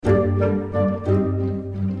I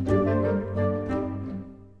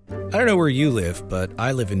don't know where you live, but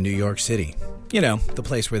I live in New York City. You know, the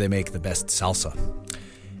place where they make the best salsa.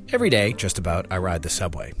 Every day, just about, I ride the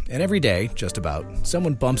subway. And every day, just about,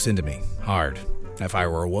 someone bumps into me, hard. If I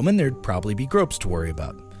were a woman, there'd probably be gropes to worry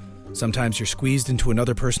about. Sometimes you're squeezed into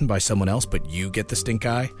another person by someone else, but you get the stink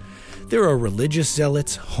eye. There are religious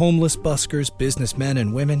zealots, homeless buskers, businessmen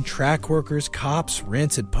and women, track workers, cops,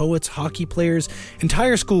 rancid poets, hockey players.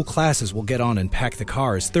 Entire school classes will get on and pack the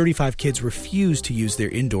car as 35 kids refuse to use their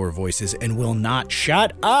indoor voices and will not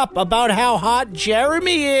shut up about how hot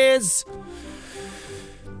Jeremy is.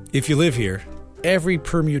 If you live here, every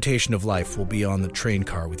permutation of life will be on the train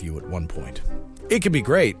car with you at one point. It can be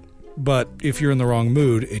great, but if you're in the wrong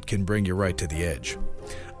mood, it can bring you right to the edge.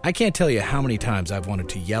 I can't tell you how many times I've wanted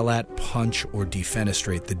to yell at, punch, or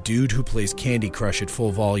defenestrate the dude who plays Candy Crush at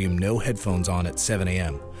full volume, no headphones on at 7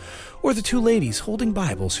 a.m. Or the two ladies holding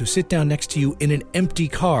Bibles who sit down next to you in an empty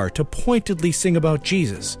car to pointedly sing about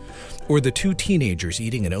Jesus. Or the two teenagers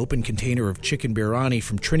eating an open container of chicken biryani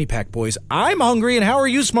from Trinipack Boys. I'm hungry, and how are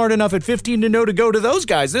you smart enough at 15 to know to go to those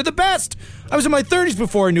guys? They're the best! I was in my 30s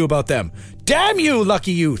before I knew about them. Damn you,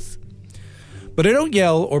 lucky youth! But I don't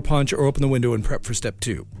yell or punch or open the window and prep for step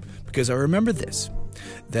 2, because I remember this,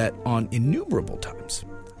 that on innumerable times,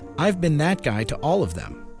 I've been that guy to all of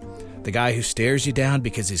them. The guy who stares you down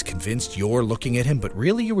because he's convinced you're looking at him, but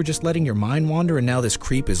really you were just letting your mind wander and now this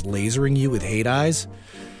creep is lasering you with hate eyes.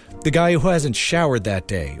 The guy who hasn't showered that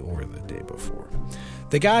day or the day before.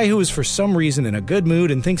 The guy who is for some reason in a good mood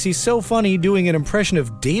and thinks he's so funny doing an impression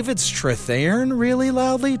of David Strathairn really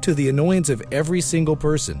loudly to the annoyance of every single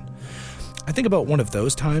person. I think about one of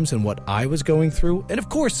those times and what I was going through, and of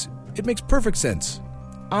course, it makes perfect sense.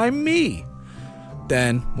 I'm me.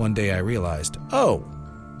 Then, one day I realized, oh,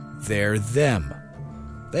 they're them.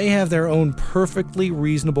 They have their own perfectly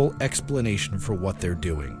reasonable explanation for what they're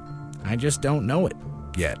doing. I just don't know it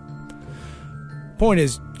yet. Point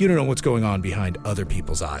is, you don't know what's going on behind other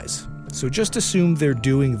people's eyes. So just assume they're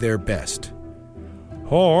doing their best.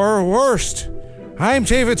 Or worst. I'm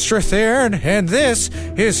David Strathairn, and this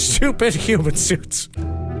is Stupid Human Suits.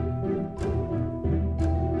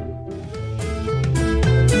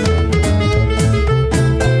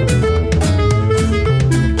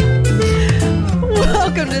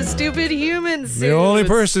 Welcome to Stupid Human Suits. The only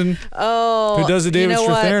person who does a David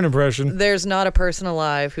Strathairn impression. There's not a person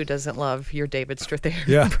alive who doesn't love your David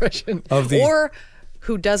Strathairn impression. Or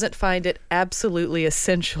who doesn't find it absolutely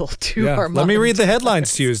essential to our minds. Let me read the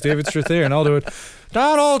headlines to you as David Strathairn. I'll do it.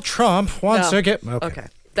 Donald Trump wants to get... Okay.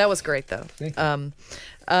 That was great, though. Thank you.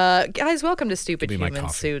 Guys, welcome to Stupid Human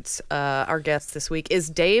Suits. Our guest this week is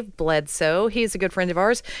Dave Bledsoe. He's a good friend of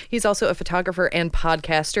ours. He's also a photographer and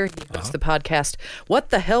podcaster. He hosts the podcast, What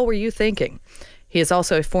the Hell Were You Thinking? He is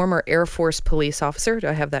also a former Air Force police officer. Do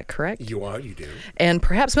I have that correct? You are, you do. And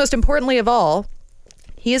perhaps most importantly of all,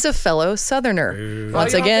 he is a fellow Southerner. Ooh.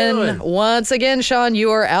 Once again, Sean,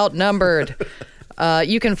 you are outnumbered.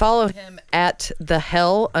 You can follow him at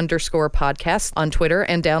 @thehell_podcast on Twitter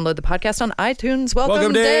and download the podcast on iTunes.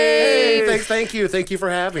 Welcome Dave. Hey, thank you. Thank you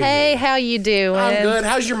for having me. Hey, how you doing? I'm good.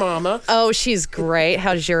 How's your mama? Oh, she's great.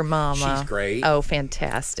 How's your mama? She's great. Oh,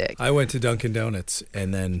 fantastic. I went to Dunkin' Donuts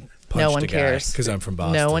and then punched no one a guy cares because I'm from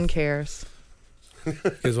Boston. No one cares. You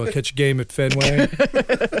guys want to catch a game at Fenway?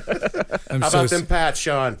 How about them Pats,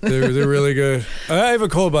 Sean? They're really good. I have a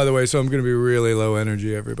cold, by the way, so I'm going to be really low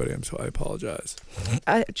energy, everybody. I apologize.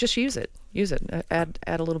 Just use it. Use it. Add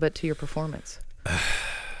a little bit to your performance.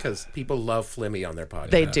 Because people love Flimmy on their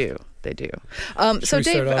podcast. They do. So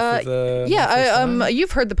Dave,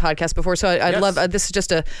 you've heard the podcast before, so I'd love. This is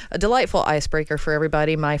just a delightful icebreaker for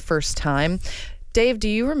everybody. My first time. Dave, do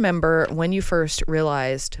you remember when you first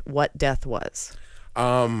realized what death was?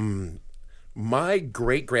 My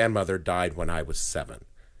great-grandmother died when I was 7.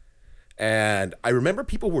 And I remember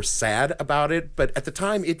people were sad about it, but at the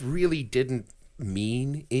time it really didn't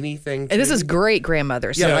mean anything to And this me. is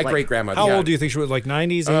great-grandmother. So my great-grandmother. How old do you think she was? Like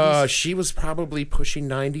 90s, 80s? She was probably pushing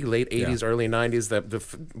 90, late 80s, early 90s.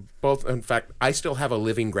 Both, in fact, I still have a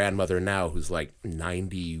living grandmother now who's like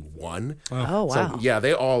 91. Oh, wow. So,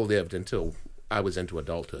 they all lived until I was into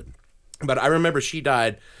adulthood. But I remember she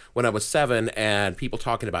died when I was 7, and people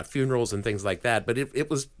talking about funerals and things like that. But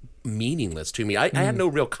it was meaningless to me. I had no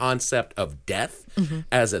real concept of death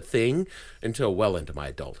as a thing until well into my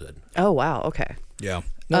adulthood. Oh, wow. Okay. Yeah.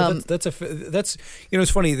 No, that's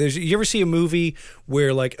it's funny. You ever see a movie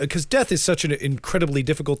where because death is such an incredibly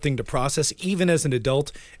difficult thing to process, even as an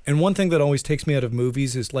adult. And one thing that always takes me out of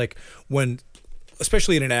movies is when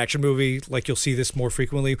especially in an action movie, like you'll see this more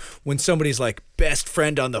frequently when somebody's like best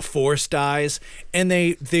friend on the force dies and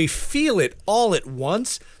they feel it all at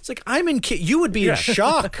once. It's like, you would be in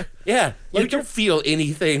shock. Yeah. You don't feel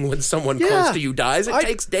anything when someone close to you dies. It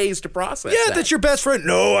takes days to process. Yeah, that's your best friend.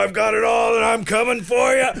 No, I've got it all and I'm coming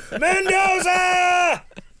for you. Mendoza!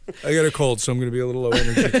 I got a cold, so I'm going to be a little low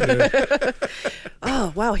energy today.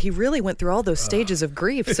 Oh, wow. He really went through all those stages of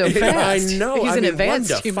grief so fast. I know. He's an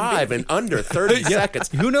advanced 1 to human 5 being. in under 30 seconds.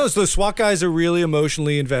 Who knows? Those SWAT guys are really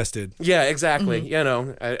emotionally invested. Yeah, exactly. You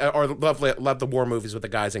know, or love the war movies with the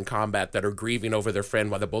guys in combat that are grieving over their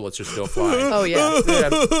friend while the bullets are still flying. Oh, yeah.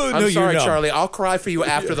 I'm sorry, Charlie. I'll cry for you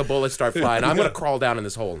after the bullets start flying. I'm going to crawl down in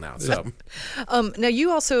this hole now. So, now,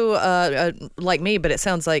 you also, like me, but it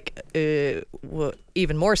sounds like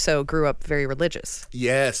even more so, grew up very religious.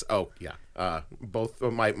 yes. Oh, yeah. Both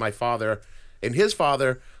my father and his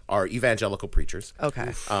father are evangelical preachers.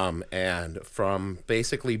 Okay. And from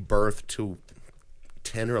basically birth to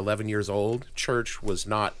 10 or 11 years old, church was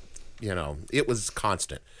not, it was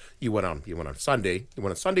constant. You went on Sunday, you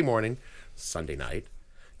went on Sunday morning, Sunday night.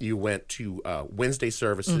 You went to Wednesday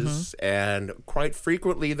services, and quite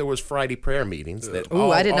frequently there was Friday prayer meetings.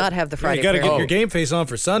 I did not have the Friday You got to prayer. get your game face on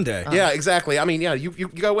for Sunday. Yeah, exactly. I mean, you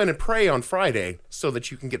go in and pray on Friday so that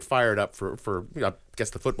you can get fired up for I guess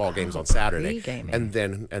the football games on Saturday, pre-gaming. and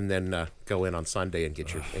then go in on Sunday and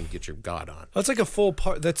get your God on. That's like a full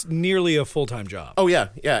part. That's nearly a full-time job. Oh yeah,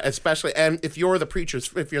 especially, and if you're in the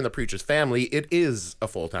preacher's family, it is a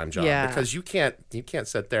full-time job because you can't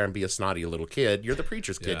sit there and be a snotty little kid. You're the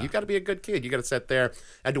preacher's kid. Yeah. You got to be a good kid. You got to sit there.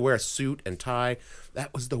 I had to wear a suit and tie.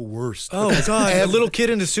 That was the worst. Oh God, a little kid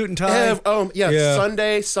in a suit and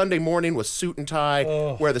tie. Sunday morning was suit and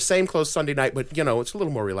tie. Wear the same clothes Sunday night, but it's a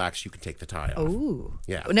little more relaxed. You can take the tie off. Ooh.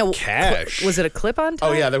 Yeah. Now, Cash. Was it a clip-on tie?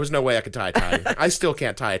 Oh yeah, there was no way I could tie a tie. I still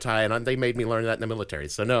can't tie a tie, and they made me learn that in the military.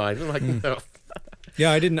 So no, I like no.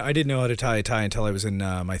 Yeah, I didn't know how to tie a tie until I was in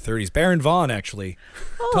my 30s. Baron Vaughn actually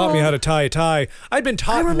taught me how to tie a tie. I'd been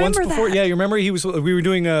taught once before. That. Yeah, you remember we were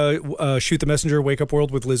doing Shoot the Messenger, Wake Up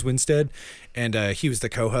World with Liz Winstead, and he was the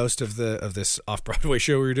co-host of this off-Broadway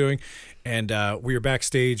show we were doing, and we were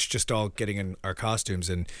backstage just all getting in our costumes,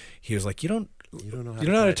 and he was like, "You don't know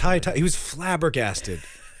how to tie a tie." He was flabbergasted.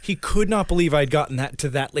 He could not believe I'd gotten to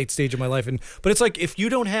that late stage of my life, but it's like if you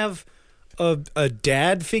don't have a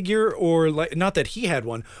dad figure, or like, not that he had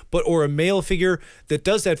one, or a male figure that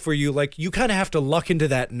does that for you, like you kind of have to luck into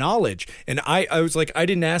that knowledge. And I was like, I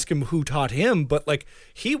didn't ask him who taught him, but like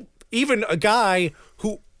even a guy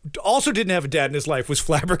who also didn't have a dad in his life was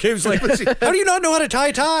flabbergasted. He was like, how do you not know how to tie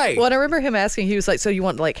a tie? Well, I remember him asking, he was like, so you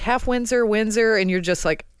want like half Windsor, and you're just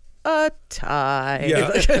like, a tie.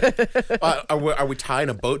 Yeah. Are we tying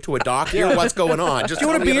a boat to a dock here? What's going on? Do you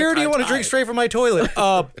want a beer or do you want to drink straight from my toilet?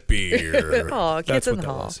 A beer. Oh, kids in the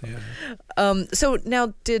hall. Yeah. So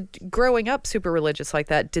now, did growing up super religious like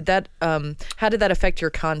that, how did that affect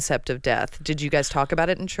your concept of death? Did you guys talk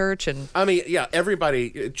about it in church? And I mean, yeah,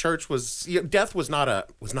 church was, death was not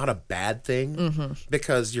a bad thing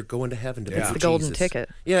because you're going to heaven to be with it's the Jesus. golden ticket.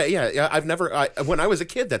 Yeah. When I was a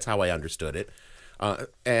kid, that's how I understood it.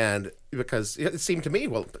 And because it seemed to me,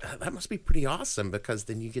 well, that must be pretty awesome because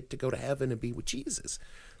then you get to go to heaven and be with Jesus.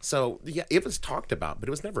 So yeah, it was talked about, but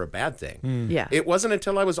it was never a bad thing. Yeah. It wasn't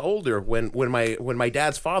until I was older when my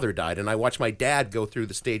dad's father died, and I watched my dad go through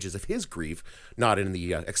the stages of his grief, not in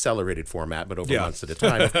the accelerated format, but over months at a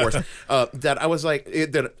time, of course. That I was like,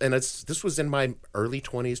 this was in my early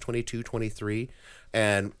 20s, 22, 23,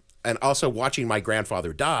 and also watching my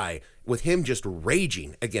grandfather die, with him just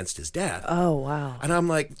raging against his death. Oh, wow. And I'm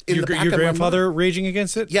like, your grandfather raging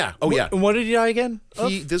against it? Yeah. Oh, yeah. And what did he die again?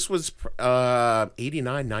 This was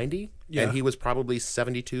 89, 90. Yeah. And he was probably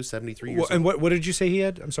 72, 73 years old. And what did you say he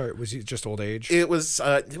had? I'm sorry, was he just old age? It was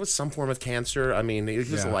some form of cancer. I mean, he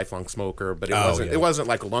was a lifelong smoker, but it wasn't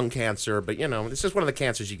like lung cancer, but it's just one of the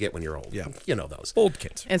cancers you get when you're old. Yeah. You know those. Old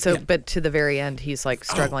cancer. And so, but to the very end, he's like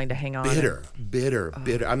struggling to hang on. Bitter.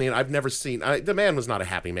 I mean, I've never seen, the man was not a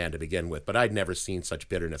happy man to begin with, but I'd never seen such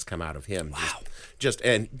bitterness come out of him. Wow.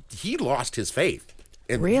 And he lost his faith.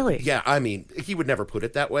 And really? Yeah, I mean, he would never put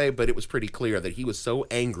it that way, but it was pretty clear that he was so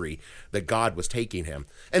angry that God was taking him.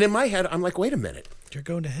 And in my head, I'm like, wait a minute. You're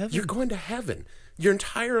going to heaven? You're going to heaven. Your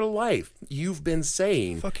entire life, you've been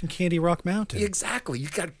saying... Fucking Candy Rock Mountain. Exactly. You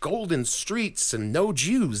got golden streets and no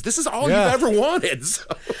Jews. This is all you've ever wanted.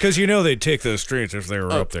 Because they'd take those streets if they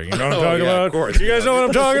were up there. You know what I'm talking about? Of course. You guys know what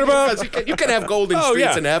I'm talking about? Because you can have golden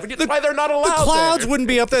streets in heaven. That's why they're not allowed. The clouds there. wouldn't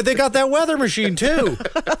be up there. They got that weather machine, too.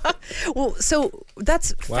 Well, so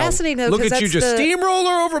that's fascinating. Though, look at you just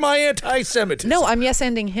steamroller over my anti-Semitism. No, I'm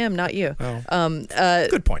yes-ending him, not you. Oh.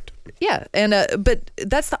 Good point. Yeah, and but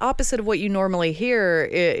that's the opposite of what you normally hear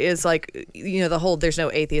is like, the whole there's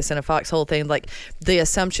no atheist in a foxhole thing, like the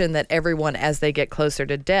assumption that everyone as they get closer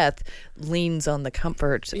to death leans on the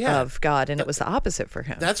comfort of God, and it was the opposite for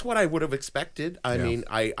him. That's what I would have expected. I mean,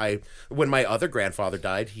 I when my other grandfather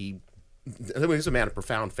died, he was a man of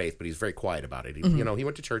profound faith, but he's very quiet about it. He, he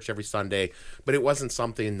went to church every Sunday, but it wasn't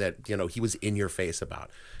something that, he was in your face about.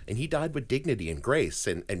 And he died with dignity and grace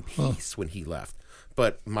and peace when he left.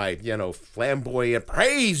 But my, flamboyant,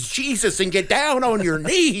 praise Jesus and get down on your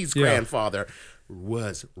knees, grandfather,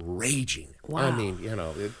 was raging. Wow. I mean,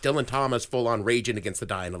 Dylan Thomas full on raging against the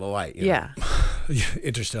dying of the light. Yeah.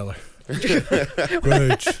 Interstellar.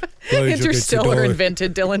 Interstellar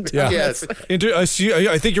invented Dylan Thomas. Yeah. Yes.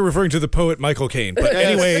 I think you're referring to the poet Michael Caine. But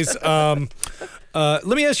anyways, let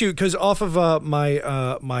me ask you, because off of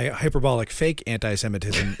my hyperbolic fake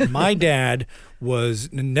anti-Semitism, my dad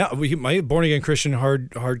was my born-again Christian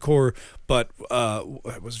hardcore, but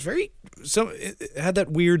was had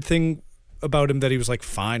that weird thing about him that he was like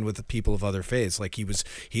fine with the people of other faiths. Like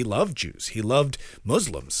he loved Jews, he loved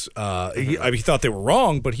Muslims. He thought they were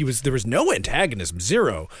wrong, but there was no antagonism,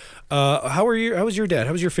 zero. How was your dad?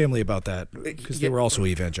 How was your family about that? Because they were also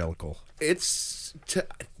evangelical.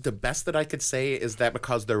 The best that I could say is that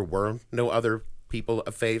because there were no other people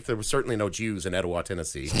of faith, there were certainly no Jews in Etowah,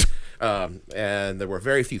 Tennessee, and there were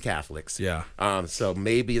very few Catholics. Yeah. So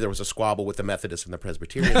maybe there was a squabble with the Methodists and the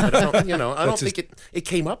Presbyterians. But I don't think it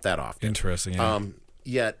came up that often. Interesting. Yeah.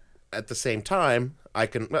 Yet at the same time,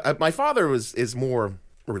 my father is more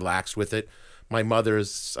relaxed with it. My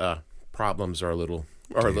mother's problems are a little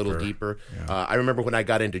deeper. Yeah. I remember when I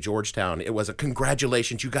got into Georgetown, it was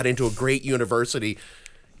congratulations, you got into a great university.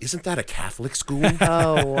 Isn't that a Catholic school?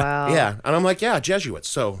 Oh, wow. Yeah. And I'm like, yeah, Jesuits.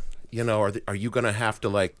 So, are you going to have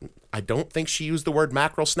to I don't think she used the word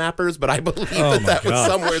mackerel snappers, but I believe that was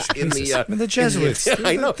somewhere in the Jesuits.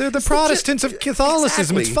 I know. They're the Protestants of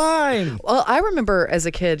Catholicism. Exactly. It's fine. Well, I remember as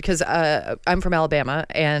a kid, because I'm from Alabama,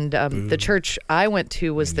 and the church I went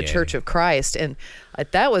to was the Church of Christ, and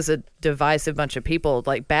that was a divisive bunch of people.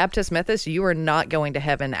 Like Baptist, Methodist, you are not going to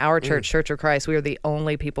heaven. Our church, Church of Christ, we are the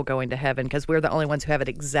only people going to heaven because we're the only ones who have it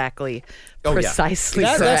exactly precisely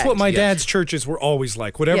correct. That's what my dad's churches were always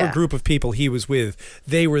like. Whatever group of people he was with,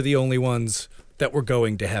 they were the only ones that were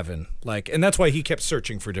going to heaven. And that's why he kept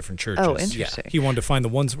searching for different churches. Oh, interesting. He wanted to find the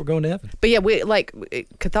ones that were going to heaven. But we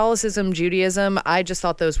Catholicism, Judaism, I just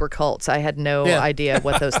thought those were cults. I had no idea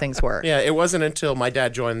what those things were. Yeah, it wasn't until my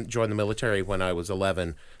dad joined the military when I was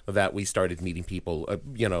 11 that we started meeting people,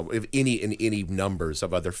 in any numbers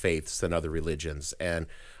of other faiths and other religions. And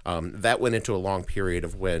that went into a long period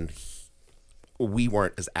of when we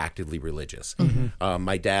weren't as actively religious. Mm-hmm.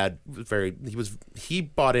 My dad he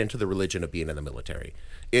bought into the religion of being in the military.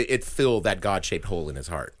 It filled that God-shaped hole in his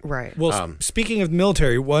heart. Right. Well, speaking of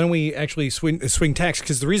military, why don't we actually swing tacks?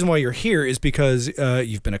 Because the reason why you're here is because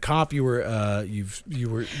you've been a cop. You were a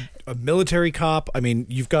military cop. I mean,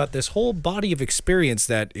 you've got this whole body of experience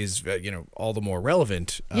that is all the more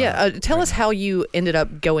relevant. Tell us how you ended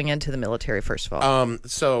up going into the military first of all.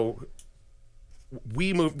 So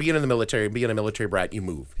we moved. Being in the military, being a military brat, you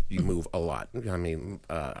move a lot. I mean,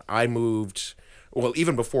 I moved. Well,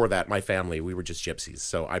 even before that, my family, we were just gypsies.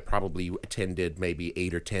 So I probably attended maybe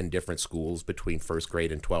 8 or 10 different schools between first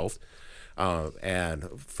grade and 12th. And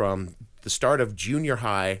from the start of junior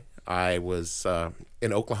high, I was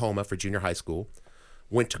in Oklahoma for junior high school,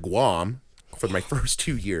 went to Guam for my first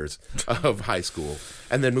 2 years of high school,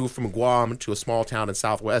 and then moved from Guam to a small town in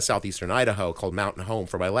southeastern Idaho called Mountain Home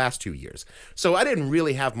for my last 2 years. So I didn't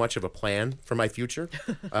really have much of a plan for my future.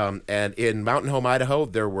 And in Mountain Home, Idaho,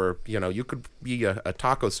 there were, you could be a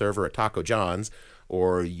taco server at Taco John's,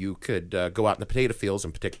 or you could go out in the potato fields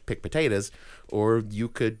and pick potatoes, or you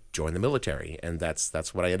could join the military. And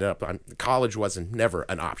that's what I ended up on. College wasn't never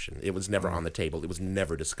an option. It was never on the table. It was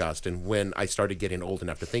never discussed. And when I started getting old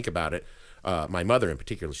enough to think about it, my mother in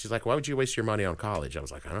particular, she's like, why would you waste your money on college? I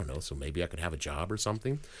was like, I don't know, so maybe I could have a job or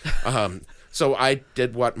something. So I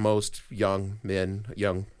did what most young men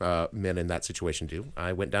in that situation do.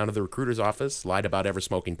 I went down to the recruiter's office, lied about ever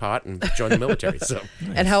smoking pot, and joined the military. So,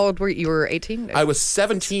 and how old were you? You were 18? I was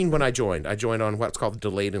 17 when I joined. I joined on what's called the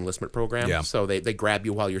delayed enlistment program. Yeah. So they grab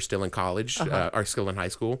you while you're still in college, or still in high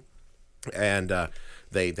school. And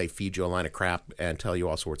they feed you a line of crap and tell you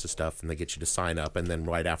all sorts of stuff, and they get you to sign up, and then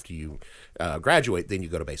right after you graduate, then you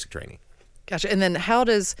go to basic training. Gotcha. And then how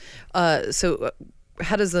does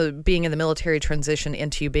the being in the military transition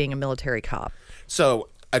into you being a military cop? So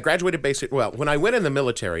I graduated basic. Well, when I went in the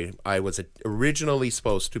military, I was originally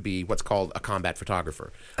supposed to be what's called a combat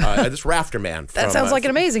photographer. This rafter man. That sounds like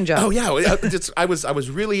an amazing job. Oh yeah, I was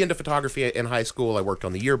really into photography in high school. I worked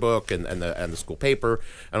on the yearbook and the school paper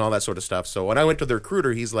and all that sort of stuff. So when I went to the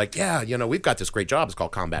recruiter, he's like, "Yeah, we've got this great job. It's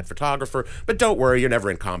called combat photographer, but don't worry, you're never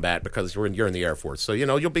in combat because you're in the Air Force. So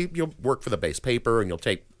you'll work for the base paper and you'll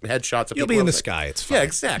take headshots of You'll people." be in the sky. It's fine. Yeah,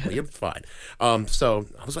 exactly. You're fine. So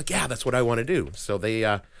I was like, "Yeah, that's what I want to do." So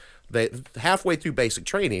they halfway through basic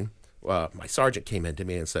training, my sergeant came in to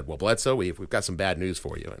me and said, "Well, Bledsoe, we've got some bad news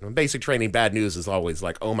for you." And in basic training, bad news is always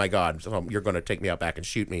like, "Oh my God, you're going to take me out back and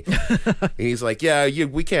shoot me." And he's like, "Yeah,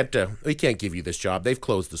 we can't give you this job. They've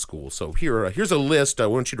closed the school. So here's a list. I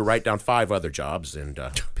want you to write down 5 other jobs, and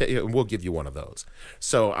we'll give you one of those."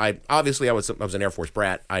 So I was an Air Force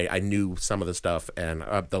brat. I knew some of the stuff, and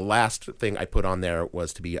the last thing I put on there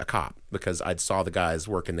was to be a cop because I saw the guys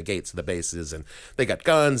working the gates of the bases, and they got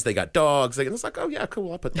guns, they got dogs. And it's like, oh yeah,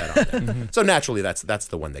 cool, I'll put that on there. So naturally, that's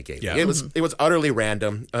the one they gave me. It was utterly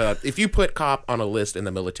random. If you put cop on a list in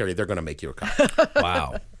the military, they're going to make you a cop.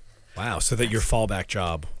 Wow. So that your fallback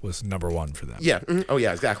job was number 1 for them. Yeah. Oh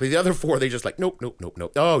yeah, exactly. The other 4, they just like, nope.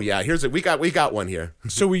 Oh yeah, we got one here.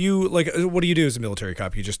 So were you like, what do you do as a military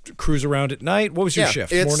cop? You just cruise around at night? What was your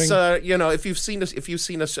shift? It's morning? if you've seen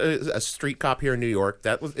a street cop here in New York,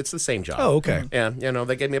 it's the same job. Oh, okay. And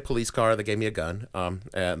they gave me a police car, they gave me a gun,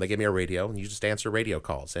 and they gave me a radio, and you just answer radio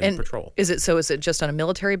calls and patrol. Is it just on a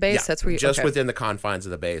military base? Yeah, That's where you just within the confines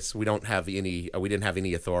of the base. We didn't have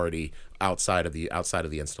any authority outside of the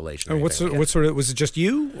installation. And what sort of, was it just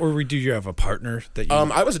you, or did you have a partner that you?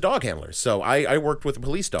 I was a dog handler, so I worked with a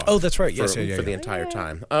police dog. Oh, that's right. For the entire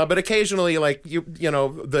time. But occasionally, like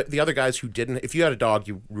the other guys who didn't, if you had a dog,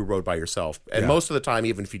 you rode by yourself, and most of the time,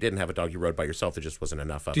 even if you didn't have a dog, you rode by yourself. There just wasn't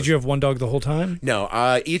enough of it. Did you have one dog the whole time? No.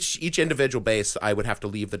 Each individual base, I would have to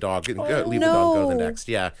leave the dog and go to the next.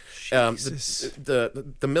 Yeah.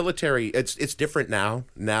 The military, it's different now.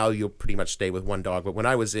 Now you'll pretty much stay with one dog, but when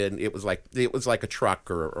I was in, it was like a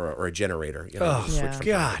truck or a generator. Oh,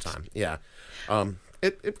 God. Time. Yeah.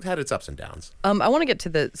 It had its ups and downs. I want to get to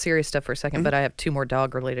the serious stuff for a second, but I have 2 more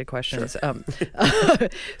dog-related questions. Sure.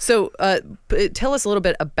 So tell us a little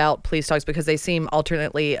bit about police dogs, because they seem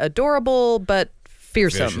alternately adorable but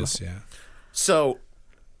fearsome. Vicious, yeah. So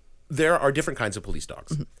there are different kinds of police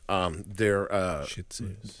dogs. They're Shih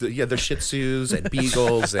Tzus. They're Shih Tzus and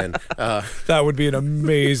Beagles and that would be an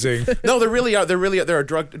amazing. No, there are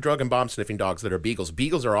drug and bomb sniffing dogs that are Beagles.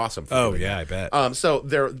 Beagles are awesome. I bet. So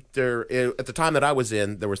there at the time that I was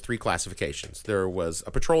in, there was 3 classifications. There was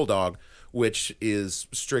a patrol dog, which is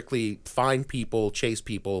strictly find people, chase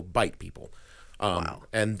people, bite people. Wow.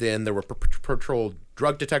 And then there were patrol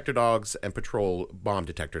drug detector dogs and patrol bomb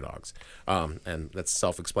detector dogs. And that's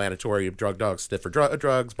self-explanatory. Drug dogs sniff for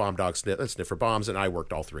drugs, bomb dogs sniff for bombs, and I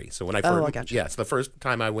worked all 3. So when I first, I gotcha. so the first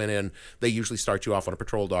time I went in, they usually start you off on a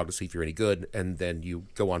patrol dog to see if you're any good, and then you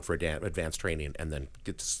go on for advanced training, and then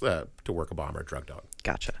get to work a bomb or a drug dog.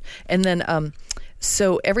 Gotcha. And then,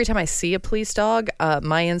 so every time I see a police dog,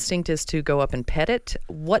 my instinct is to go up and pet it.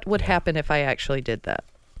 What would happen if I actually did that?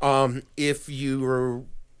 If you were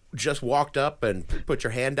just walked up and put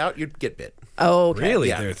your hand out, you'd get bit. Oh, okay. Really?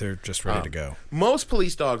 Yeah. They're just ready to go. Most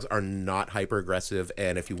police dogs are not hyper aggressive,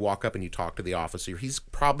 and if you walk up and you talk to the officer, he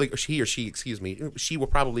will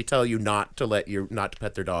probably tell you not to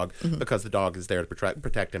pet their dog because the dog is there to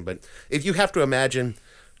protect him. But if you have to imagine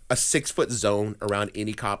a 6-foot zone around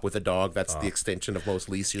any cop with a dog, that's the extension of most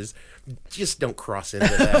leashes. Just don't cross into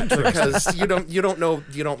that because you don't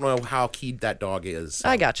know how keyed that dog is. So,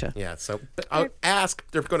 I gotcha. Yeah, so I'll ask.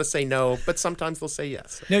 They're going to say no, but sometimes they'll say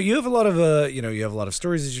yes. Now you have a lot of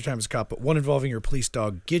stories as your time as a cop, but one involving your police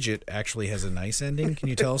dog Gidget actually has a nice ending. Can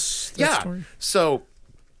you tell us that story? So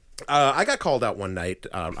I got called out one night.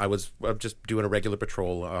 I was just doing a regular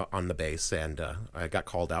patrol on the base, and I got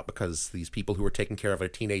called out because these people who were taking care of a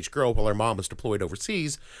teenage girl while her mom was deployed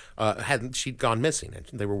overseas she'd gone missing, and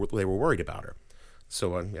they were worried about her.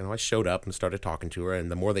 So I showed up and started talking to her,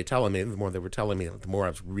 and the more they were telling me, the more I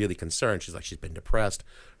was really concerned. She's like, she's been depressed.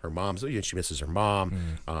 Her mom's, she misses her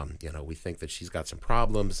mom. We think that she's got some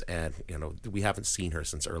problems, and we haven't seen her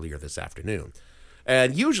since earlier this afternoon.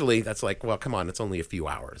 And usually that's like, well, come on, it's only a few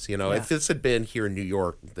hours. If this had been here in New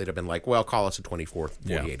York, they'd have been like, well, call us in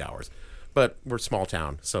 48 hours. But we're a small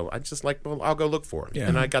town, so I just like, well, I'll go look for her. Yeah.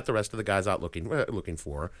 And I got the rest of the guys out looking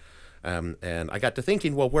for her. And I got to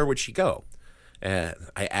thinking, well, where would she go? And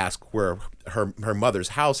I asked where her mother's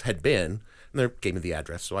house had been, and they gave me the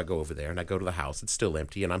address. So I go over there, and I go to the house. It's still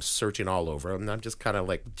empty, and I'm searching all over, and I'm just kind of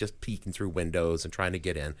like just peeking through windows and trying to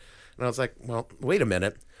get in. And I was like, well, wait a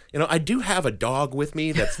minute. I do have a dog with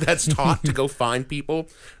me that's taught to go find people.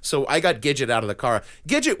 So I got Gidget out of the car.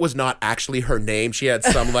 Gidget was not actually her name. She had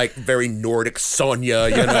some like very Nordic Sonya,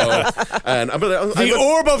 And the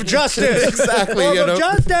orb of justice. Exactly. Orb of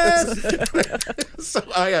justice. So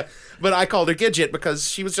but I called her Gidget because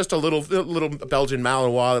she was just a little Belgian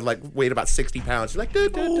Malinois that like weighed about 60 pounds. She's like, duh.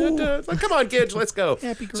 It's like, come on, Gidget, let's go.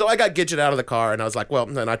 So I got Gidget out of the car and I was like, well,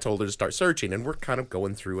 and then I told her to start searching, and we're kind of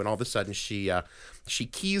going through, and all of a sudden she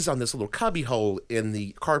keys on this little cubby hole in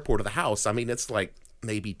the carport of the house. I mean, it's like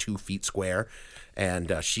maybe 2 feet square.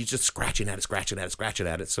 And she's just scratching at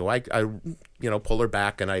it. So I pull her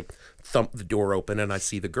back and I thump the door open and I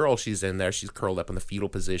see the girl. She's in there. She's curled up in the fetal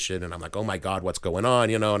position. And I'm like, oh my God, what's going on?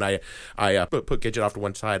 And I put Gidget off to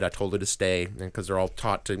one side. I told her to stay because they're all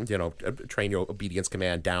taught to, train your obedience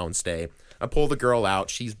command down, stay. I pull the girl out.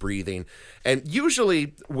 She's breathing. And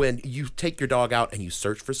usually when you take your dog out and you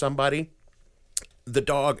search for somebody, the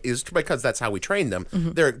dog is, because that's how we train them.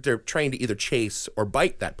 Mm-hmm. They're trained to either chase or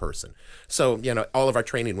bite that person. So, all of our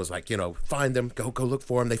training was like, find them, go look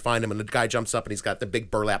for them. They find him, and the guy jumps up and he's got the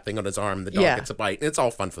big burlap thing on his arm, and the dog gets a bite, and it's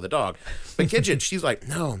all fun for the dog. But Gidget, she's like,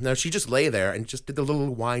 no, she just lay there and just did the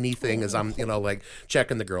little whiny thing as I'm, like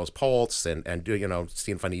checking the girl's pulse and do,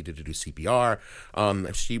 seeing if I needed to do CPR.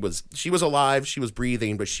 She was alive, she was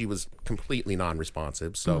breathing, but she was completely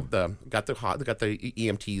non-responsive. So got the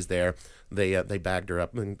EMTs there. They bagged her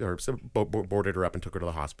up or boarded her up and took her to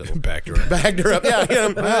the hospital. Bagged her up. Yeah.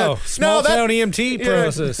 Wow, small town EMT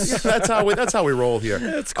process. Yeah, that's how we roll here.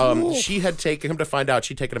 That's cool. She had taken him to find out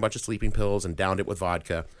she'd taken a bunch of sleeping pills and downed it with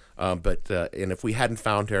vodka. But if we hadn't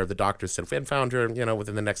found her, the doctor said if we hadn't found her,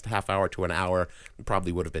 within the next half hour to an hour, it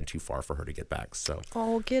probably would have been too far for her to get back. So.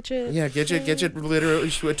 Oh, Gidget. Yeah, Gidget literally,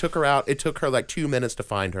 it took her out. It took her like 2 minutes to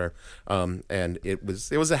find her. And it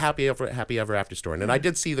was a happy ever after story. And I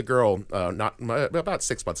did see the girl about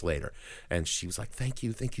 6 months later, and she was like, "Thank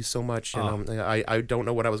you so much." I don't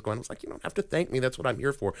know what I was going. I was like, "You don't have to thank me. That's what I'm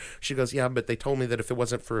here for." She goes, "Yeah, but they told me that if it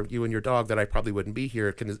wasn't for you and your dog, that I probably wouldn't be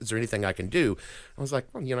here. Is there anything I can do?" I was like,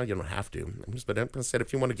 "Well, you don't have to." But I said,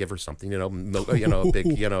 if you want to give her something, a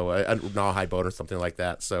big, a rawhide bone or something like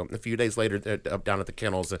that. So a few days later, down at the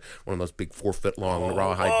kennels, one of those big 4-foot-long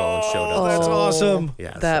rawhide bones showed up. That's awesome.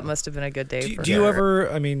 Yeah, that must have been a good day for her. Do you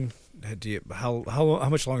ever? I mean, how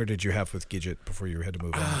much longer did you have with Gidget before you had to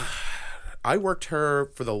move on? I worked her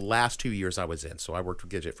for the last 2 years I was in. So I worked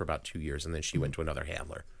with Gidget for about 2 years, and then she went to another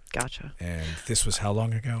handler. Gotcha. And this was how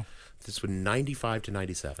long ago? This was 95 to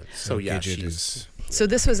 97. So yeah, So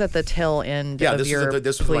this was at the tail end of your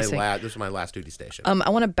policing. This was my last duty station. I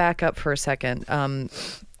want to back up for a second.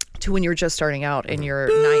 To when you were just starting out and you're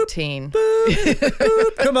 19.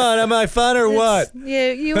 Come on, am I fun or what?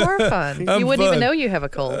 Yeah, you are fun. You wouldn't even know you have a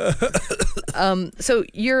cold. So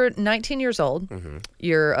you're 19 years old. Mm-hmm.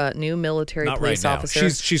 You're a new military police officer.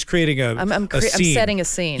 She's creating a scene. I'm setting a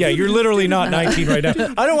scene. Yeah, you're literally not 19 right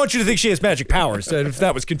now. I don't want you to think she has magic powers. If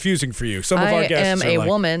that was confusing for you, some of our guests I am a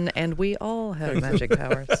woman, and we all have magic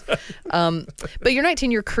powers. But you're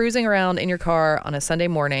 19. You're cruising around in your car on a Sunday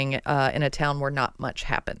morning in a town where not much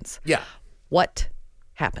happens. Yeah. What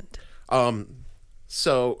happened?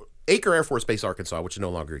 So Acre Air Force Base, Arkansas, which no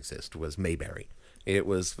longer exists, was Mayberry. It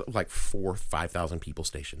was like 4,000 or 5,000 people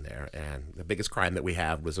stationed there, and the biggest crime that we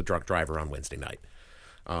had was a drunk driver on Wednesday night.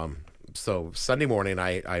 So Sunday morning,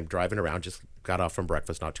 I'm driving around, just got off from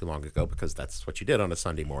breakfast not too long ago, because that's what you did on a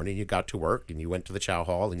Sunday morning. You got to work and you went to the chow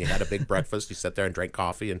hall and you had a big breakfast. You sat there and drank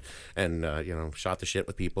coffee and shot the shit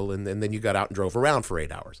with people, and then you got out and drove around for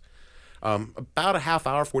 8 hours. About a half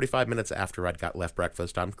hour, 45 minutes after I'd left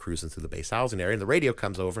breakfast, I'm cruising through the base housing area, and the radio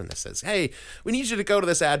comes over and it says, "Hey, we need you to go to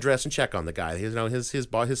this address and check on the guy. His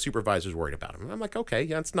supervisor's worried about him." And I'm like, "Okay,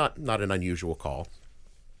 yeah, it's not an unusual call."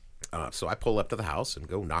 So I pull up to the house and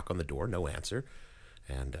go knock on the door, no answer.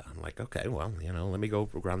 And I'm like, okay, well, let me go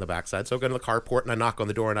around the backside. So I go to the carport and I knock on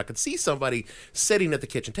the door, and I could see somebody sitting at the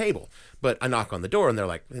kitchen table. But I knock on the door and they're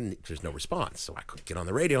like, there's no response. So I get on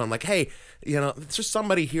the radio. I'm like, hey, there's just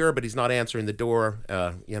somebody here, but he's not answering the door.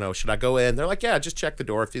 Should I go in? They're like, yeah, just check the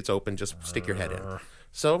door. If it's open, just stick your head in.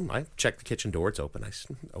 So I check the kitchen door. It's open. I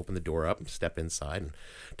open the door up, step inside, and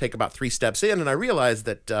take about 3 steps in. And I realize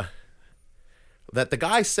that the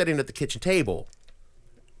guy sitting at the kitchen table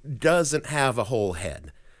doesn't have a whole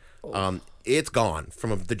head. It's gone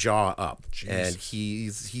from the jaw up. Jeez. And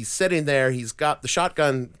he's sitting there. He's got the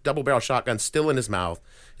shotgun, double barrel shotgun, still in his mouth.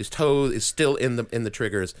 His toe is still in the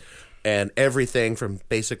triggers, and everything from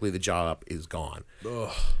basically the jaw up is gone.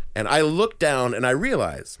 Ugh. And I look down and I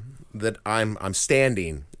realize that I'm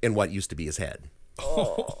standing in what used to be his head.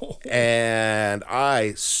 And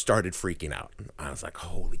I started freaking out. I was like,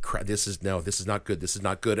 holy crap, this is not good. This is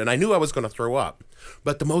not good. And I knew I was going to throw up.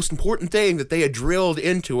 But the most important thing that they had drilled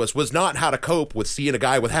into us was not how to cope with seeing a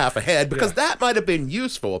guy with half a head, because that might have been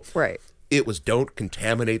useful. Right. It was don't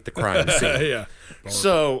contaminate the crime scene. Yeah.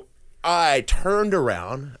 So I turned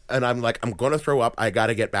around and I'm like, I'm going to throw up. I got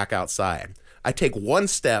to get back outside. I take one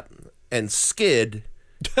step and skid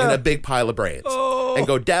in a big pile of brains and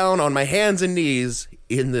go down on my hands and knees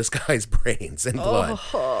in this guy's brains and blood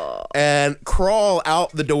and crawl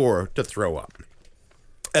out the door to throw up.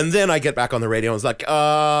 And then I get back on the radio and was like,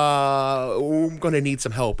 I'm going to need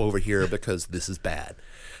some help over here because this is bad.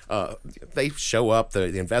 They show up,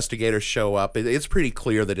 the investigators show up. It's pretty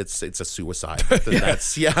clear that it's a suicide.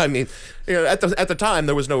 That's I mean, at the time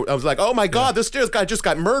there was no. I was like, oh my God, this guy just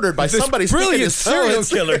got murdered by somebody. Brilliant serial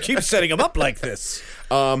killer keeps setting him up like this.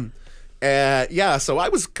 So I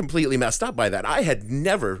was completely messed up by that. I had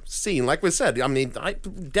never seen, like we said, I mean,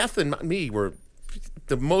 death and me were.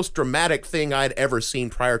 The most dramatic thing I'd ever seen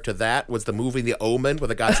prior to that was the movie The Omen, where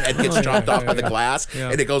the guy's head gets chopped off by the glass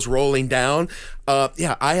and it goes rolling down.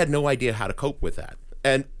 I had no idea how to cope with that.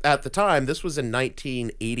 And at the time, this was in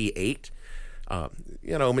 1988.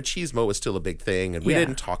 Machismo was still a big thing, and we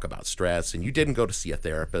didn't talk about stress, and you didn't go to see a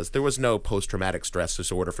therapist. There was no post-traumatic stress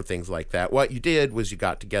disorder for things like that. What you did was you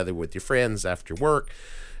got together with your friends after work,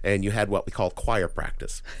 and you had what we call choir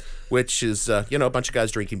practice, which is, a bunch of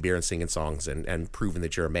guys drinking beer and singing songs and proving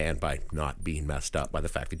that you're a man by not being messed up by the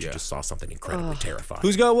fact that you just saw something incredibly terrifying.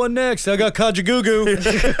 Who's got one next? I got Kajagoogoo.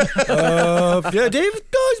 Dave,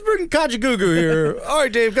 always bringing Kajagoogoo here. All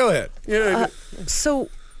right, Dave, go ahead.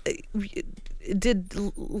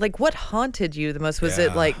 What haunted you the most? Was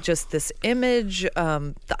it like just this image,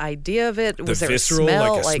 the idea of it? Was there visceral, a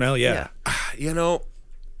smell? like a smell? Yeah.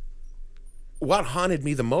 What haunted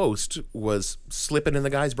me the most was slipping in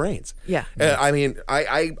the guy's brains. Yeah.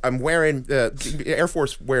 I'm wearing the Air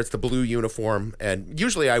Force wears the blue uniform, and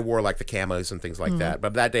usually I wore like the camos and things like that.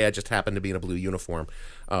 But that day I just happened to be in a blue uniform,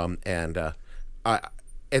 and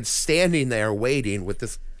standing there waiting with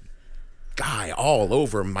this guy all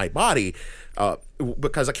over my body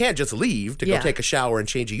because I can't just leave to go take a shower and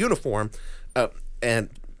change a uniform, I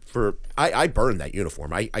burned that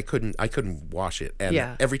uniform. I couldn't wash it. And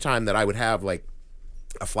every time that I would have like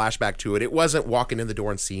a flashback to it, it wasn't walking in the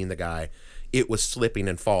door and seeing the guy. It was slipping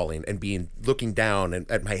and falling and looking down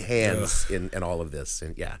at my hands and all of this.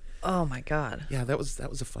 And oh my God. Yeah, that was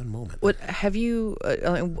a fun moment. What have you?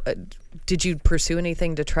 Did you pursue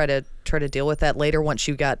anything to try to deal with that later once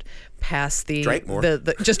you got past the drank more?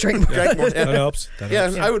 Just drink more. Drank more. That helps.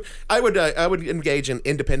 I would engage in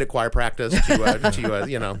independent choir practice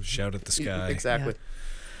to shout at the sky. Exactly. Yeah.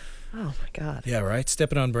 Oh my God. Yeah, right.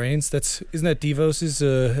 Stepping on brains. Isn't that Devos's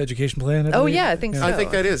education plan? I think so. I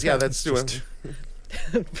think that is. Yeah, that's doing.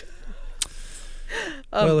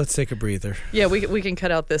 Well, let's take a breather. Yeah, we can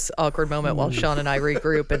cut out this awkward moment while Sean and I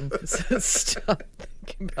regroup and stop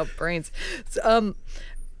thinking about brains.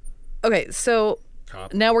 Okay, so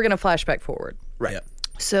now we're going to flash back forward. Right. Yeah.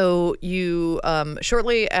 So you,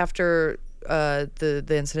 shortly after the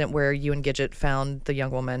incident where you and Gidget found the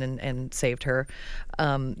young woman and saved her,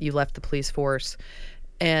 you left the police force.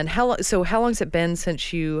 And how long has it been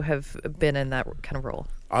since you have been in that kind of role?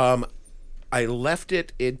 I left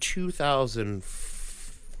it in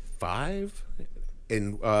 2005,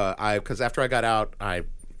 because after I got out, I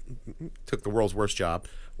took the world's worst job,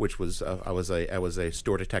 which was I was a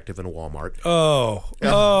store detective in a Walmart.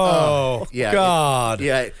 Yeah, God.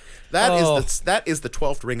 That is the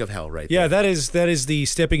 12th ring of hell, right there. Yeah, that is the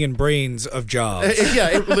stepping in brains of jobs.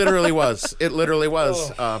 It literally was. It literally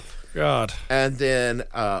was. God. And then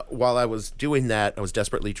while I was doing that, I was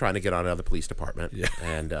desperately trying to get on another police department. Yeah.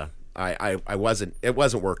 And it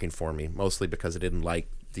wasn't working for me, mostly because I didn't like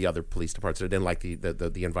the other police departments. I didn't like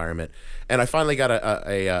the environment. And I finally got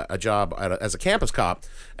a job as a campus cop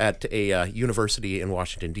at a university in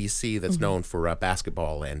Washington, D.C. that's known for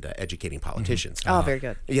basketball and educating politicians. Oh, very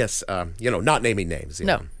good. Yes. Not naming names.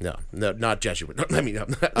 No, not Jesuit. I mean,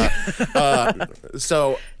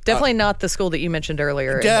 so definitely not the school that you mentioned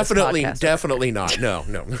earlier. Definitely not. No.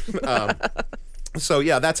 So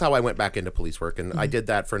yeah, that's how I went back into police work, and I did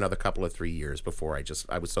that for another couple of 3 years before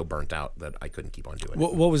I was so burnt out that I couldn't keep on doing it.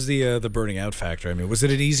 What was the burning out factor? I mean, was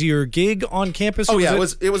it an easier gig on campus? Oh yeah,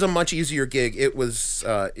 it was a much easier gig. It was.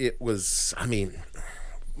 I mean,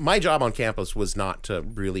 my job on campus was not to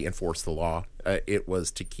really enforce the law. It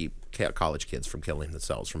was to keep college kids from killing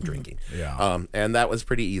themselves from drinking. Yeah. And that was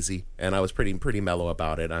pretty easy, and I was pretty mellow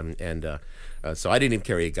about it. So I didn't even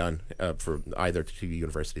carry a gun for either two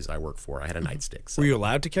universities I worked for. I had a nightstick. So. Were you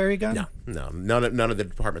allowed to carry a gun? No. None of the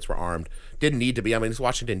departments were armed. Didn't need to be. I mean, it's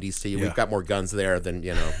Washington, D.C. Yeah. We've got more guns there than,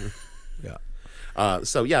 you know. Yeah.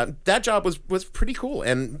 So that job was pretty cool,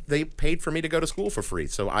 and they paid for me to go to school for free.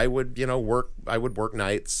 So I would, work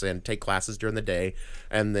nights and take classes during the day,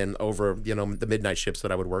 and then over, the midnight shifts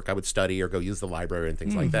that I would work, I would study or go use the library and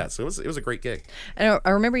things like that. So it was a great gig. And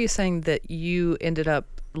I remember you saying that you ended up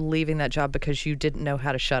leaving that job because you didn't know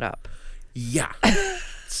how to shut up. Yeah.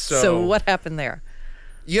 So what happened there?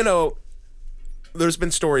 There's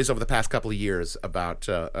been stories over the past couple of years about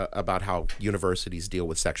how universities deal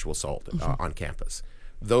with sexual assault on campus.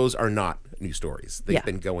 Those are not new stories. They've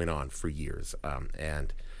been going on for years.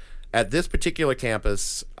 And at this particular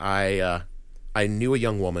campus, I knew a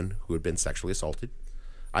young woman who had been sexually assaulted.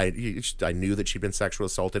 I knew that she'd been sexually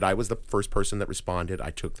assaulted. I was the first person that responded.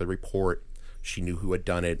 I took the report. She knew who had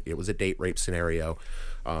done it. It was a date rape scenario.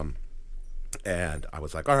 And I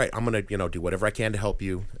was like, all right, I'm going to, do whatever I can to help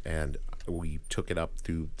you. And we took it up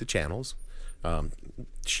through the channels.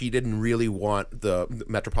 She didn't really want the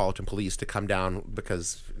Metropolitan Police to come down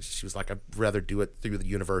because she was like, I'd rather do it through the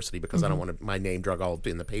university because I don't want my name drug all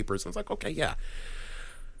in the papers. And I was like, okay, yeah.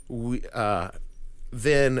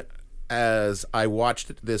 Then as I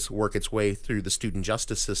watched this work its way through the student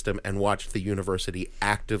justice system and watched the university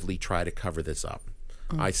actively try to cover this up,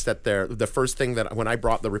 I sat there. The first thing that when I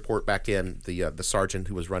brought the report back in, the sergeant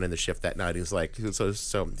who was running the shift that night, he was like,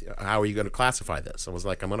 "So how are you going to classify this?" I was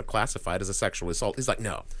like, "I'm going to classify it as a sexual assault." He's like,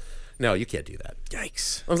 "No, you can't do that."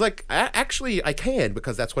 Yikes! I was like, "Actually, I can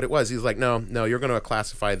because that's what it was." He's like, "No, you're going to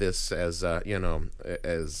classify this as I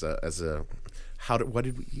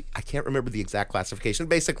can't remember the exact classification.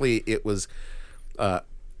 Basically, it was."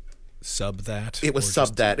 Sub that. It was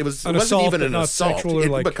sub that. It wasn't even an assault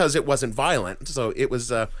because it wasn't violent. So it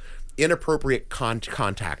was inappropriate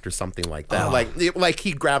contact or something like that. Like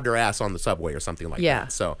he grabbed her ass on the subway or something like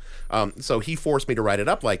that. So so he forced me to write it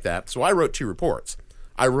up like that. So I wrote 2 reports.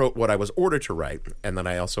 I wrote what I was ordered to write, and then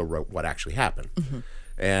I also wrote what actually happened.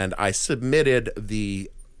 And I submitted the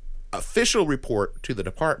official report to the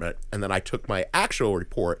department, and then I took my actual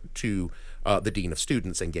report to the dean of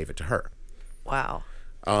students and gave it to her. Wow.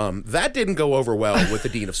 That didn't go over well with the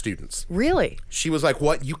dean of students. Really? She was like,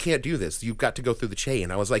 "What? You can't do this. You've got to go through the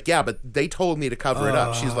chain." I was like, "Yeah, but they told me to cover it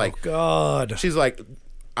up." She's like, God. She's like,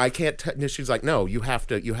 "I can't." She's like, "No, you have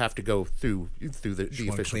to go through the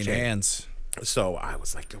official clean chain." hands. So I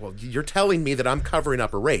was like, "Well, you're telling me that I'm covering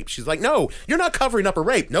up a rape." She's like, "No, you're not covering up a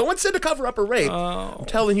rape. No one said to cover up a rape. I'm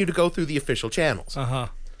telling you to go through the official channels."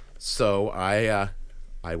 So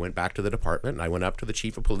I went back to the department and I went up to the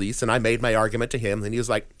chief of police and I made my argument to him. And he was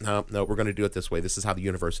like, no, we're going to do it this way. This is how the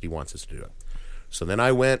university wants us to do it. So then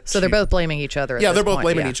I went. So they're both blaming each other. Yeah, they're both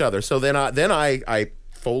blaming each other. So then I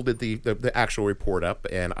folded the actual report up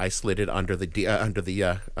and I slid it under the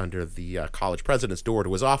college president's door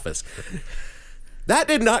to his office. That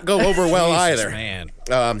did not go over well Jesus, either. Man.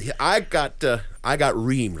 I got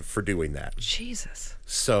reamed for doing that. Jesus.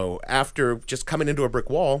 So after just coming into a brick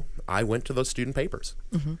wall, I went to those student papers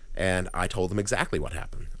and I told them exactly what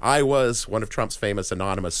happened. I was one of Trump's famous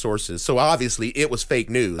anonymous sources, so obviously it was fake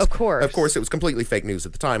news. Of course, it was completely fake news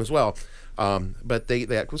at the time as well. But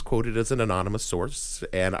that was quoted as an anonymous source,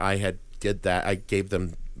 and I did that. I gave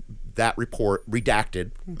them that report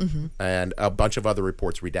redacted and a bunch of other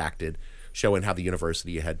reports redacted, showing how the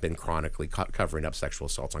university had been chronically covering up sexual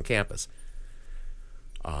assaults on campus.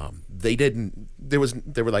 They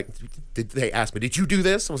were like, they asked me, "Did you do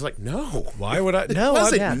this?" I was like, "No." Why would I? No, it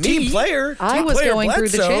wasn't me. Team player. I was going through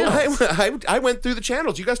the channels. I went through the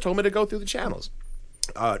channels. You guys told me to go through the channels.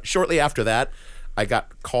 Shortly after that, I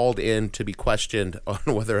got called in to be questioned on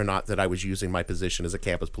whether or not that I was using my position as a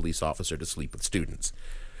campus police officer to sleep with students.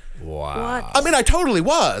 Wow. What? I mean, I totally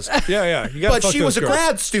was. Yeah. You gotta but she was a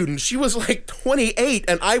grad student. She was like 28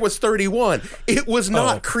 and I was 31. It was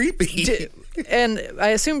not creepy. And I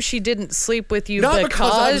assume she didn't sleep with you not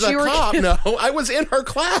because I was you were cop. No, I was in her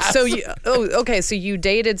class. So so you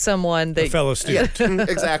dated someone that a fellow student. Yeah,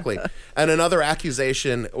 exactly. And another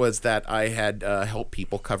accusation was that I had helped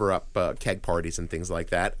people cover up keg parties and things like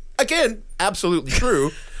that. Again, absolutely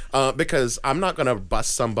true. Because I'm not going to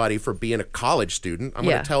bust somebody for being a college student. I'm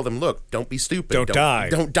going to tell them, look, don't be stupid. Don't die.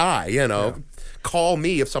 Don't die, Yeah. Call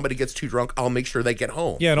me if somebody gets too drunk. I'll make sure they get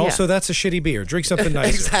home. Yeah, and also that's a shitty beer. Drink something nicer.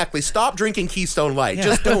 Exactly. Stop drinking Keystone Light. Yeah.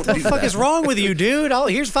 Just don't do that. What the fuck is wrong with you, dude?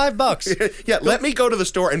 Here's $5. Yeah, let me go to the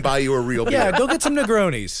store and buy you a real beer. Yeah, go get some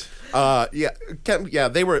Negronis.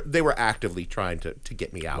 They were actively trying to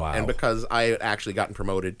get me out. Wow. And because I had actually gotten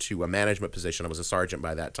promoted to a management position, I was a sergeant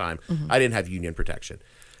by that time, I didn't have union protection.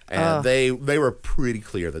 And they were pretty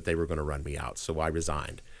clear that they were going to run me out, so I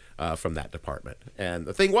resigned from that department. And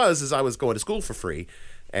the thing was, I was going to school for free,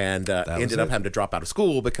 and ended up having to drop out of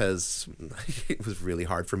school because it was really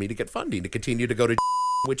hard for me to get funding to continue to go to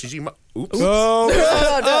which is oops.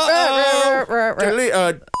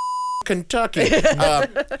 Kentucky.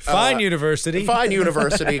 Fine university. Fine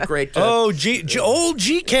university. Great. Old GK. Old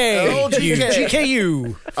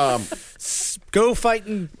GK. GKU. Go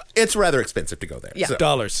fighting. It's rather expensive to go there. Yeah. So.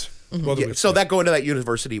 Dollars. Yeah, so that going to that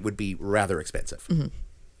university would be rather expensive.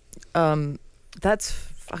 That's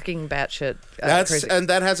fucking batshit crazy. And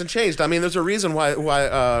that hasn't changed. I mean, there's a reason why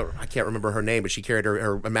I can't remember her name, but she carried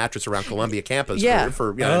her mattress around Columbia campus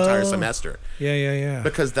for an entire semester. Yeah.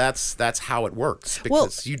 Because that's how it works.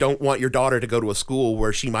 Because you don't want your daughter to go to a school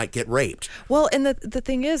where she might get raped. Well, and the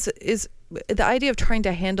thing is the idea of trying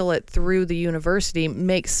to handle it through the university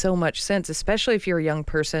makes so much sense, especially if you're a young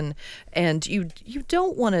person and you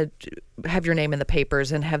don't want to have your name in the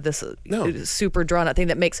papers and have this super drawn out thing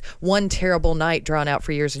that makes one terrible night drawn out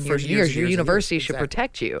for years and years and years. Your university should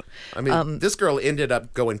protect you. I mean, this girl ended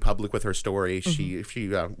up going public with her story. She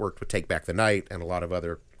worked with Take Back the Night and a lot of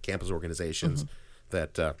other campus organizations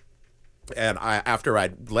that. And after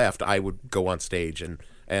I left, I would go on stage and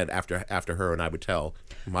after her, and I would tell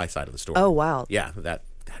my side of the story. Oh wow! Yeah, that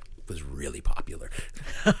was really popular.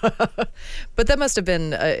 But that must have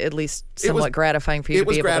been at least somewhat gratifying for you. It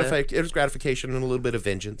was gratification and a little bit of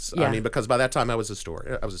vengeance. Yeah. I mean, because by that time I was a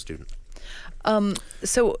student.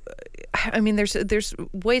 So, I mean, there's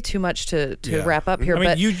way too much to wrap up here. I mean,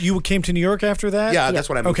 but you came to New York after that? Yeah, that's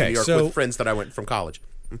when I moved to New York with friends that I went from college.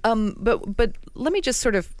 But let me just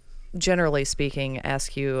sort of, generally speaking,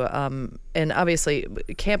 ask you, and obviously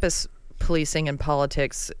campus policing and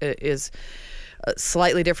politics is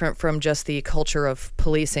slightly different from just the culture of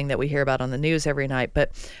policing that we hear about on the news every night.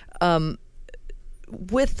 But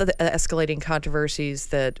with the escalating controversies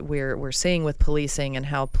that we're seeing with policing and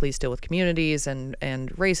how police deal with communities and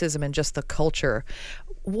racism and just the culture,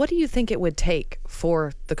 what do you think it would take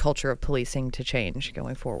for the culture of policing to change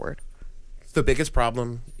going forward? The biggest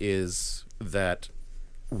problem is that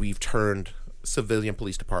we've turned civilian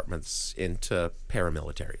police departments into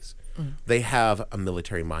paramilitaries. They have a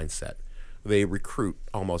military mindset. They recruit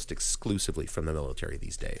almost exclusively from the military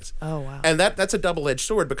these days. Oh, wow. And that's a double-edged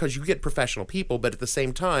sword because you get professional people, but at the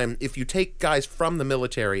same time, if you take guys from the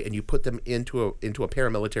military and you put them into a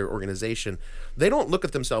paramilitary organization, they don't look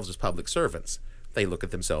at themselves as public servants. They look at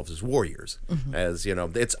themselves as warriors, as,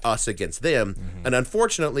 it's us against them. And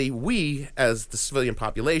unfortunately, we, as the civilian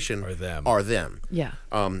population, are them. Yeah.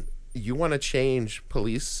 You want to change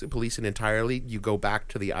policing entirely, you go back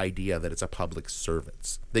to the idea that it's a public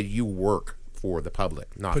service, that you work for the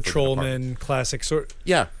public, not patrolman, classic sort.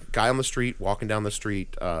 Yeah, guy on the street, walking down the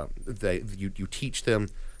street. You teach them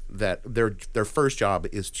that their first job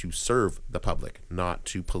is to serve the public, not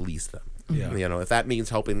to police them. Yeah. If that means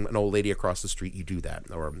helping an old lady across the street, you do that,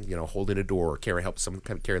 or holding a door, or help someone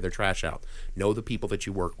carry their trash out. Know the people that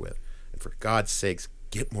you work with, and for God's sakes,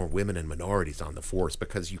 get more women and minorities on the force,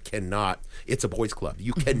 because you cannot. It's a boys' club.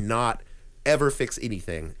 You cannot ever fix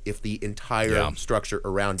anything if the entire structure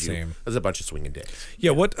around you is a bunch of swinging dicks.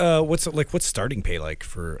 Yeah. What's starting pay like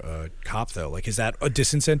for a cop though? Like, is that a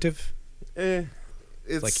disincentive?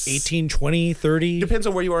 It's like 18, 20, 30? Depends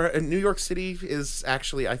on where you are. New York City is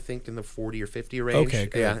actually, I think, in the 40 or 50 range. Okay,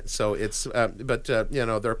 good. Yeah, so it's, there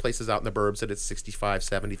are places out in the burbs that it's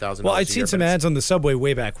 $65,000, $70,000. Well, I'd seen some ads on the subway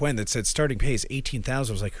way back when that said starting pay is $18,000.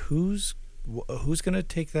 I was like, who's going to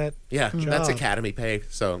take that job? That's academy pay.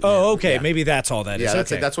 So. Oh, okay. Yeah. Maybe that's all that is. Yeah,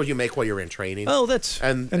 that's what you make while you're in training. Oh,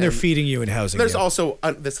 and they're feeding you and housing There's you. also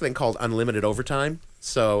this thing called unlimited overtime.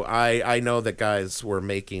 So I know that guys were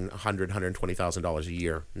making $120,000 a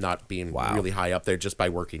year, not being really high up there just by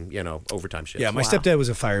working, overtime shifts. Yeah, my stepdad was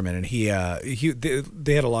a fireman, and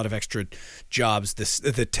they had a lot of extra jobs.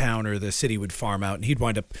 The town or the city would farm out, and he'd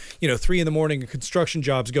wind up, 3 a.m, construction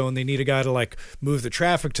jobs going. They need a guy to like move the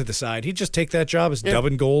traffic to the side. He'd just take that job as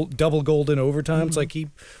double gold in overtime. It's like he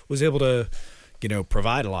was able to,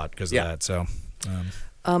 provide a lot because of that. So.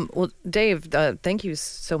 Well, Dave, thank you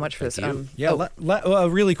so much for this.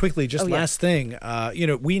 Really quickly, last thing.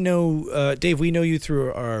 We know Dave. We know you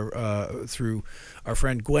through our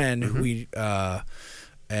friend Gwen, who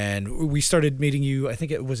and we started meeting you. I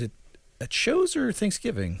think it was at shows or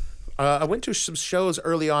Thanksgiving. I went to some shows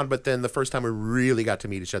early on, but then the first time we really got to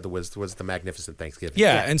meet each other was the Magnificent Thanksgiving.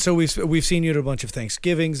 Yeah, and so we've seen you at a bunch of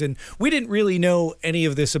Thanksgivings, and we didn't really know any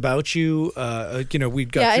of this about you. We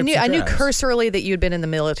got I knew cursorily that you'd been in the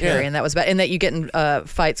military, and that was and that you get in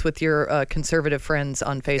fights with your conservative friends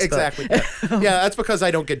on Facebook. Exactly. Yeah, that's because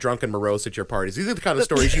I don't get drunk and morose at your parties. These are the kind of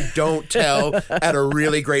stories you don't tell at a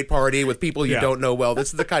really great party with people you don't know well.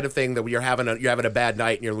 This is the kind of thing that you're having a bad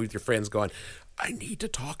night and you're with your friends going, I need to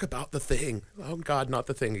talk about the thing. Oh, God, not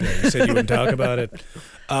the thing again. You said you wouldn't talk about it.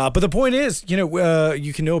 But the point is,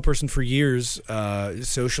 you can know a person for years,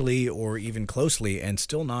 socially or even closely, and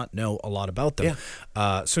still not know a lot about them.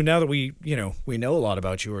 Yeah. So now that we know a lot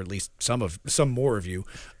about you, or at least some more of you,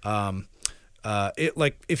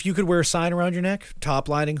 if you could wear a sign around your neck, top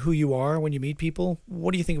lining who you are when you meet people,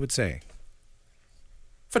 what do you think it would say?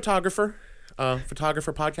 Photographer,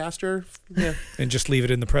 podcaster. Yeah. And just leave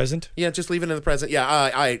it in the present? Yeah, just leave it in the present. Yeah,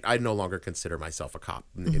 I no longer consider myself a cop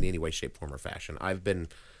in any way, shape, form, or fashion. I've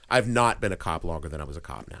not been a cop longer than I was a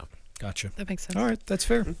cop now. Gotcha. That makes sense. All right, that's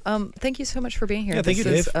fair. Thank you so much for being here. Yeah, thank you,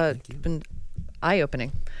 Dave. This has been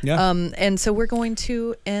eye-opening. Yeah. And so we're going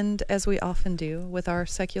to end, as we often do, with our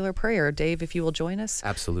secular prayer. Dave, if you will join us.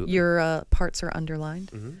 Absolutely. Your parts are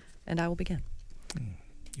underlined, and I will begin.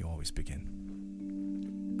 You always begin.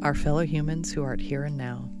 Our fellow humans who art here and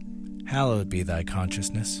now. Hallowed be thy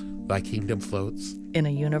consciousness. Thy kingdom floats. In a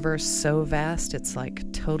universe so vast, it's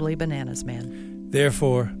like totally bananas, man.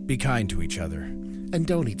 Therefore, be kind to each other. And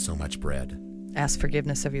don't eat so much bread. Ask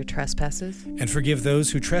forgiveness of your trespasses. And forgive those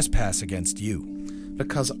who trespass against you.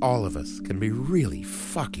 Because all of us can be really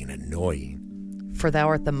fucking annoying. For thou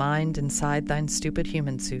art the mind inside thine stupid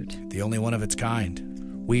human suit. The only one of its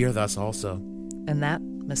kind. We are thus also. And that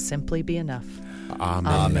must simply be enough.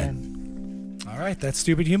 Amen. All right, that's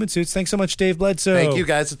Stupid Human Suits. Thanks so much, Dave Bledsoe. Thank you,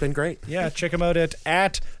 guys. It's been great. Yeah, check him out at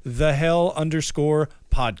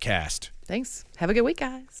 @thehell_podcast. Thanks. Have a good week,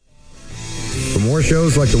 guys. For more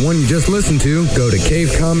shows like the one you just listened to, go to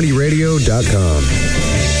cavecomedyradio.com.